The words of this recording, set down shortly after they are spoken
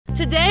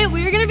Today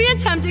we are going to be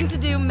attempting to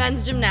do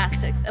men's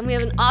gymnastics, and we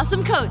have an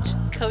awesome coach,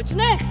 Coach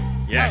Nick.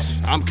 Yes,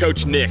 I'm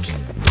Coach Nick.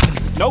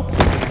 Nope,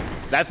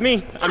 that's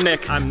me. I'm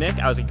Nick. I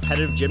was a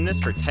competitive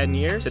gymnast for 10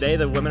 years. Today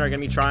the women are going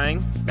to be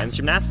trying men's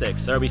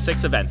gymnastics. There will be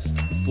 6 events: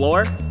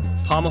 floor,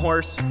 pommel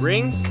horse,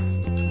 rings,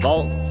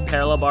 vault,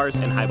 parallel bars,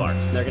 and high bar.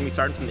 And they're going to be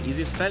starting from the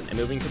easiest event and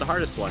moving to the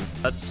hardest one.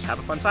 Let's have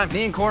a fun time.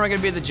 Me and Cori are going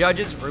to be the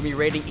judges. We're going to be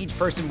rating each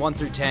person 1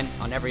 through 10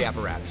 on every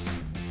apparatus.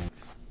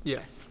 Yeah.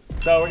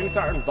 So we're gonna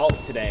start on vault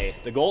today.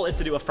 The goal is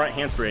to do a front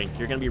handspring.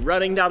 You're gonna be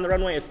running down the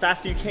runway as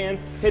fast as you can,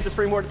 hit the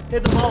springboard,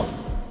 hit the vault,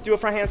 do a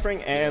front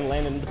handspring, and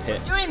land in the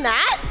pit. Doing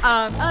that?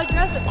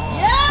 Aggressive.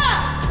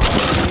 Yeah!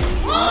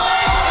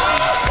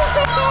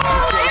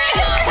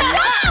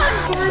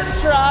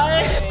 First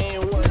try.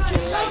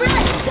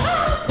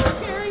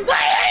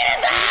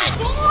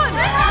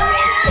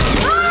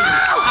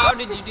 How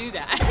did you do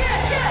that?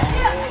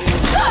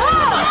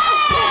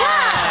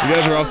 You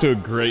guys are off to a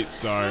great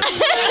start.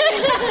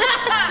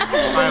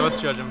 All right, let's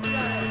judge them. Yeah!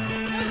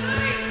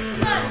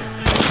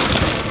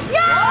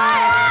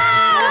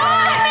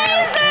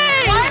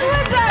 Amazing! Why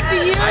was that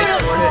beautiful? I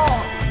scored it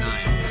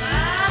 9.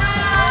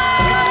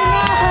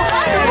 I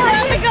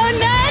have to go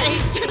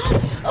next.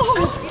 Oh.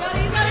 You gotta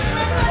use that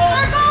circle.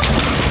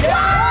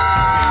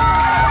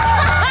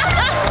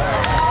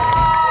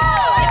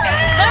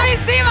 Let me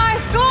see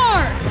my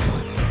score.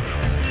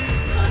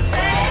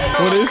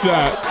 What is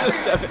that? It's a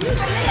 7. Kill it.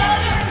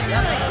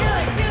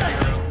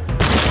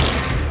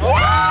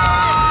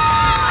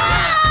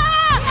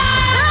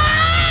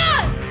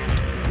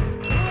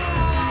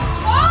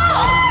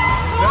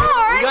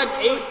 We got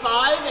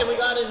 8-5 and we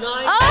got a 9. Oh!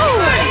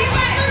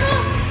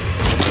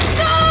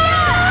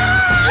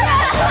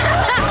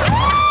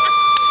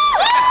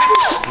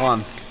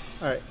 One.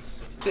 All right.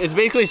 It's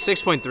basically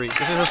 6.3.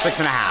 This is a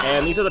 6.5.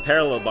 And these are the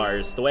parallel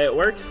bars. The way it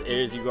works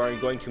is you are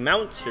going to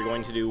mount, you're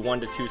going to do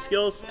 1 to 2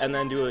 skills, and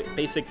then do a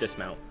basic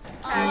dismount.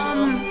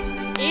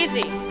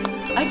 Easy.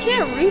 I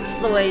can't reach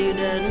the way you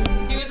did.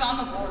 He was on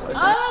the board.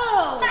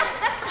 Oh!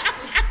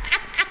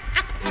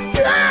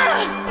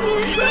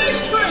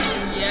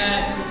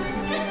 Yes.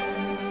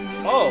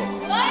 Oh.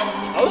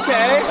 What?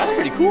 Okay. That's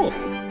pretty cool. I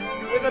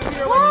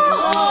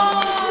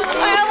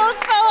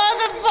almost fell on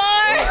the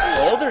bar.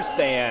 Boulder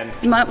stand.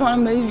 You might want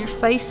to move your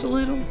face a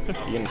little. You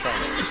gonna try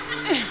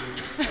it?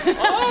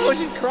 Oh,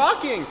 she's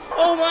crocking.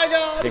 Oh my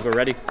god. I think we're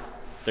ready.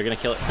 They're gonna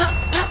kill it.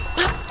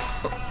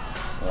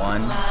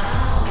 1.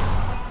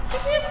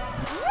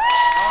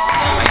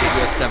 I give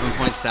you a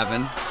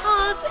 7.7.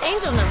 Oh, that's an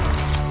angel number.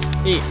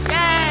 E.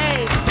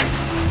 Yay!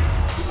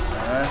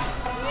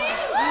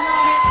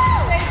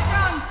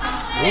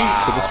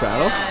 To the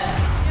straddle.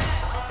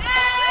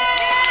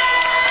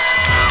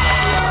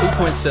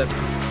 8.7.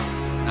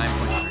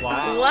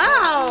 9.3.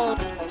 Wow!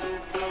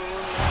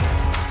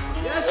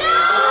 Yes.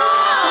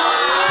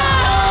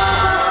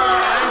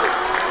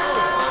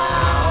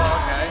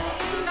 Okay.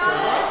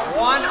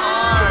 1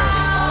 arm.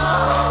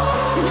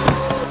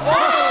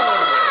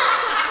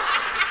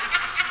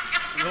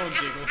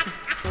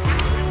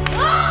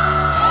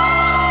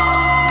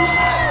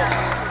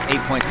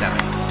 8.7.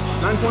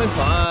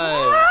 9.5.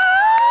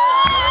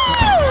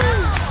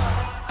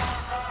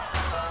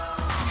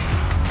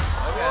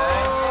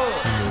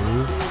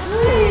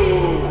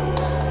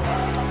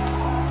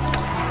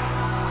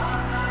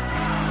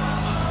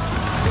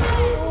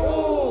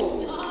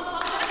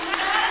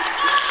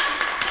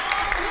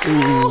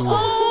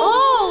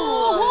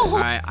 Oh! All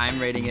right, I'm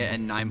rating it at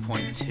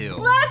 9.2.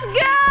 Let's go!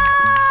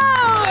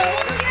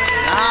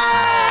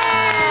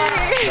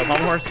 So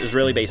pommel horse is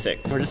really basic.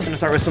 We're just gonna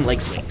start with some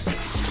leg swings.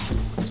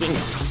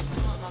 Swings.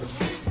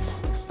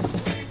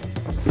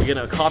 You're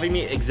gonna copy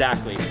me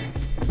exactly.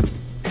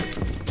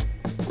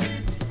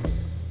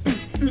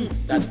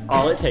 That's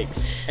all it takes.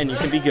 And you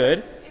can be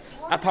good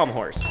at pommel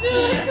horse.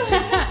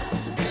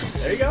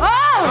 There you go.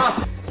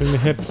 Oh! Bring the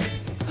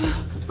hips.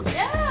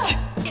 Yeah!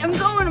 I'm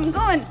going.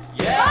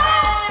 Yeah!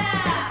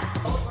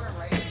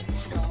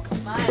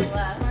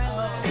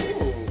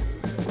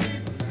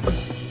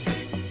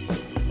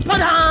 My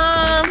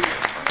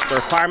left. The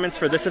requirements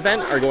for this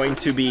event are going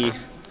to be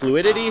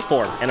fluidity,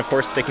 form, and of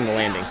course sticking the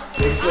landing.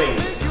 Big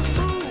swings.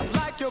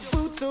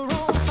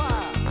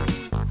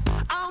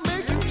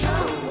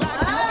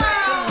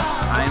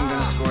 I'm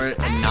gonna score it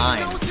a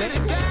 9.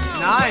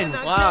 9.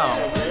 Wow.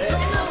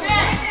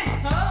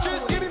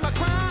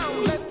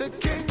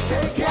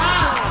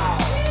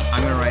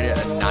 I'm gonna rate it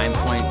a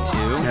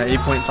 9.2. Yeah,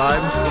 8.5.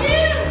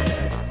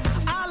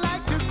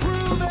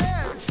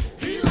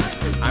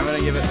 I'm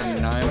gonna give it a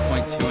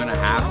 9.2 and a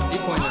half.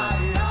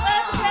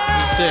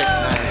 8.9. Sick.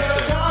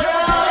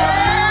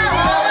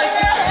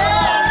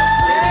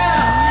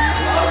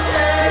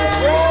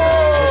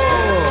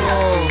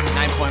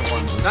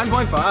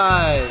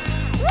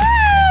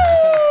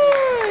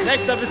 9.5.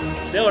 Next up is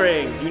still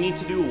rings. You need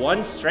to do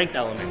one strength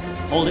element.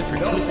 Hold it for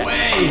 2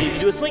 seconds. You need to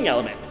do a swing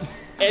element.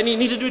 And you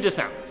need to do a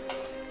dismount.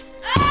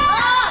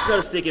 Go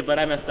to stick it, but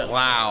I messed up.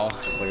 Wow.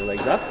 Pull your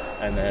legs up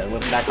and then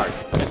lift back hard.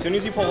 As soon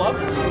as you pull up,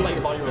 you can let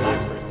your body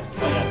relax for a second.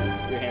 Oh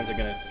yeah, your hands are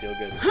gonna feel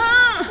good. Oh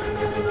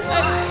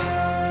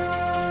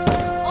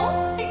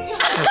my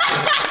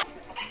god.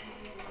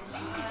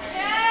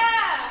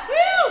 Yeah!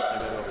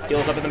 Woo!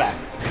 Heels up in the back.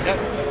 Yep.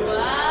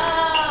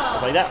 Wow.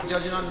 Just like that.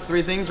 Judging on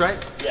 3 things,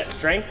 right? Yeah,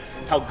 strength,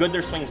 how good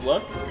their swings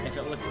look. If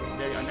it looks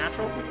very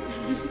unnatural,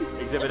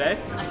 exhibit A,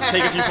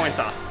 take a few points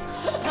off.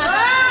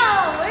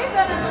 Wow! Way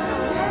better than the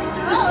one.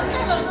 Oh, look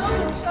at those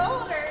open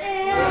shoulders.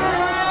 Yeah.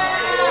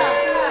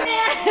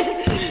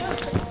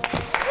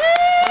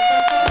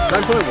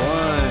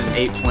 9.1.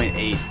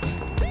 8.8.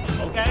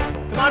 Okay,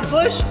 come on,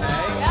 push.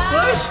 Yeah.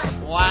 Push.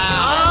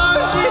 Wow.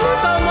 Oh, she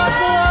hit the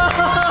muscle.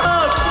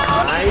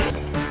 Nice.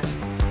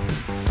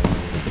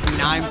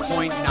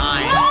 9.9.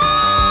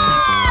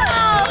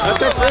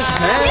 That's our first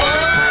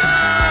 10.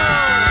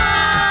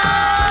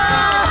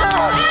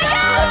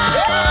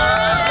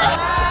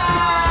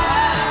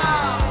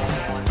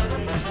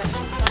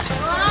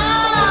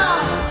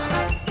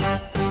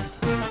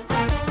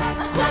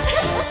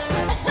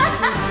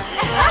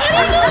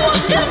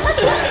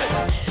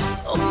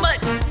 Oh my.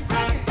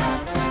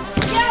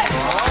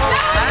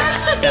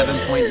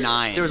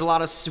 7.9. There was a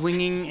lot of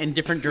swinging in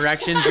different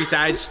directions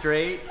besides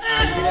straight.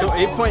 So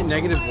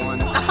 8.-1.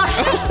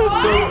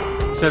 So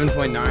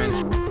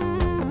 7.9.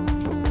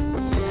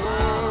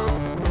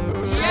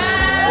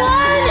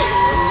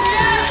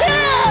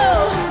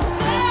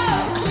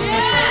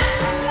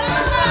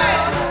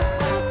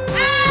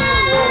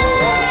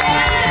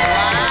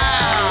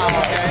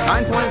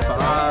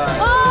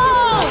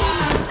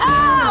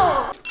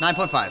 Oh!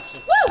 9.5.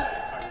 Woo!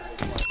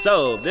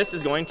 So this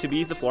is going to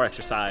be the floor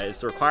exercise.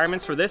 The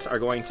requirements for this are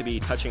going to be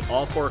touching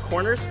all 4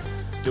 corners,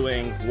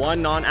 doing 1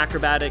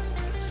 non-acrobatic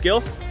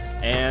skill,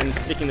 and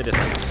sticking the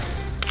distance.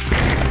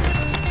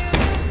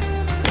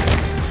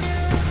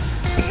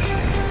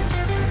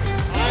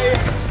 I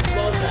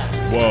love that.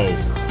 Whoa.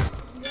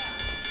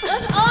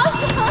 That's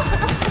awesome!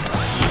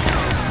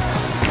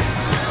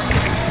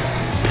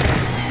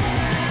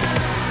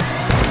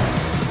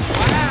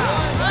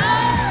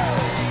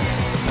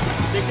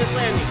 Stick this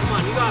landing. Come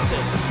on, you got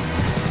this.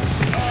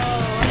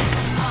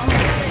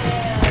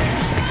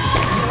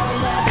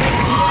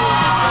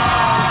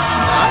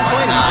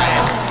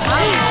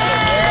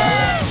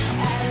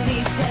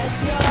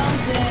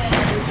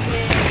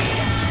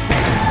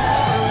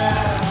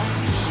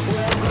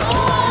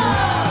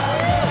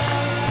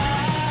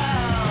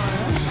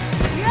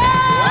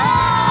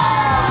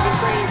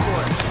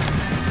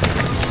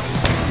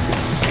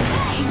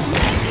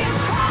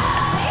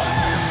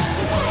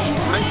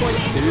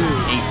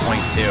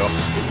 8.2.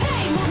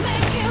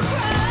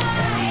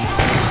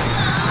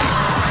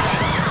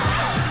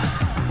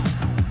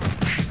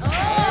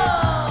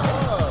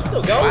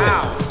 Still going.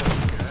 Wow.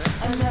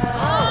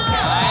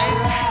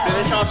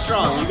 Finish off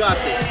strong. You got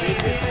this.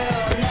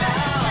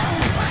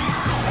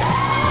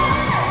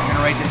 I'm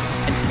gonna rate this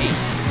an 8.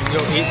 Yo,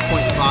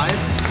 8.5.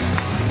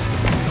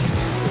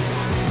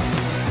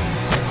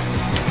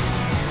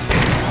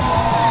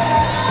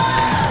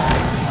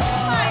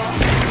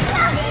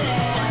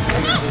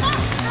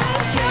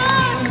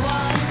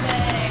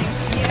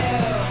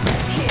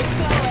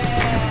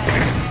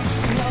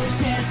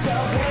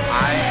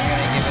 I'm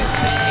gonna give it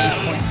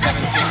an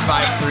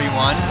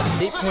 8.76531.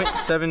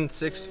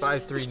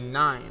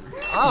 8.76539.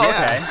 Oh,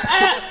 okay.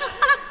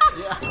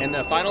 And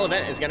the final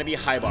event is going to be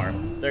high bar.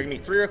 There are going to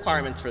be 3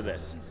 requirements for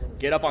this.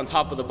 Get up on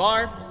top of the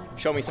bar,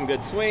 show me some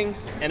good swings,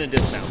 and a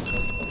dismount.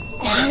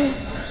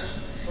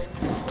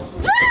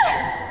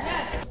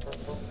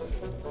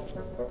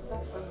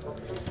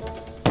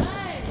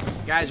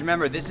 Guys,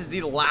 remember, this is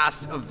the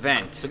last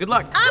event. So good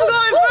luck. I'm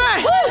going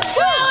first!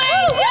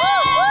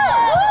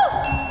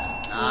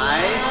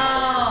 Nice.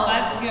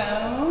 Let's go.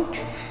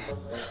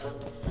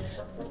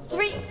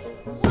 3.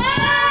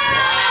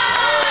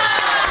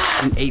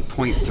 An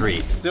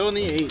 8.3. Still in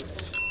the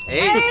 8s.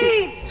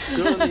 8.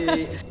 Still in the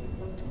 8s.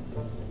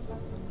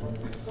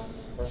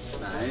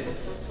 Nice.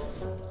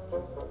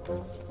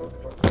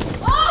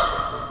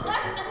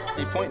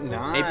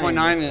 8.9.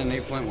 8.9 and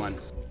an 8.1.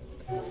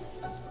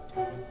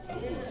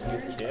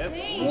 Chip.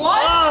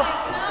 What?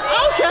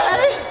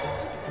 Okay.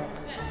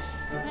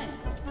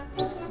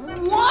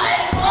 What?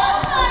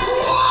 Oh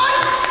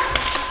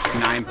my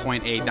god!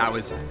 9.8. That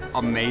was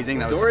amazing.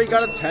 That was. Dory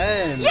got a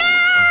 10. Yeah! I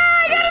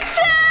got a 10!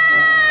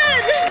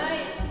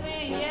 Nice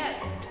swing,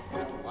 yes.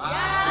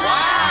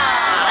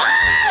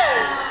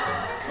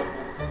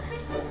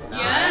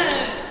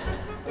 Yes.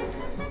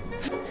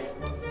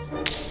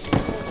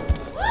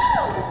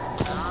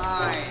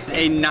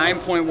 A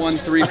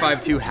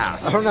 9.1352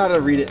 half. I don't know how to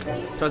read it.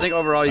 So I think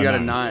overall you got a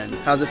 9.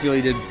 How's it feel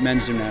you did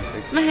men's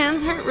gymnastics? My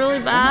hands hurt really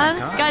bad.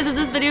 God. Guys, if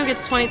this video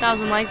gets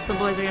 20,000 likes, the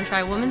boys are gonna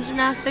try women's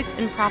gymnastics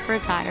in proper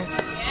attire.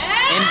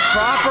 In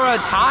proper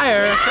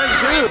attire? Says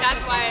who?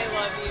 That's why I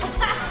love you.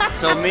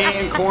 So me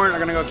and Corn are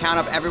gonna go count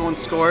up everyone's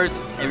scores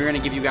and we're gonna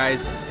give you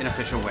guys an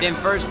official win. In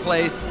first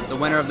place, the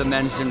winner of the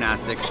men's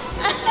gymnastics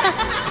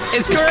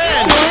is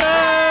Corinne!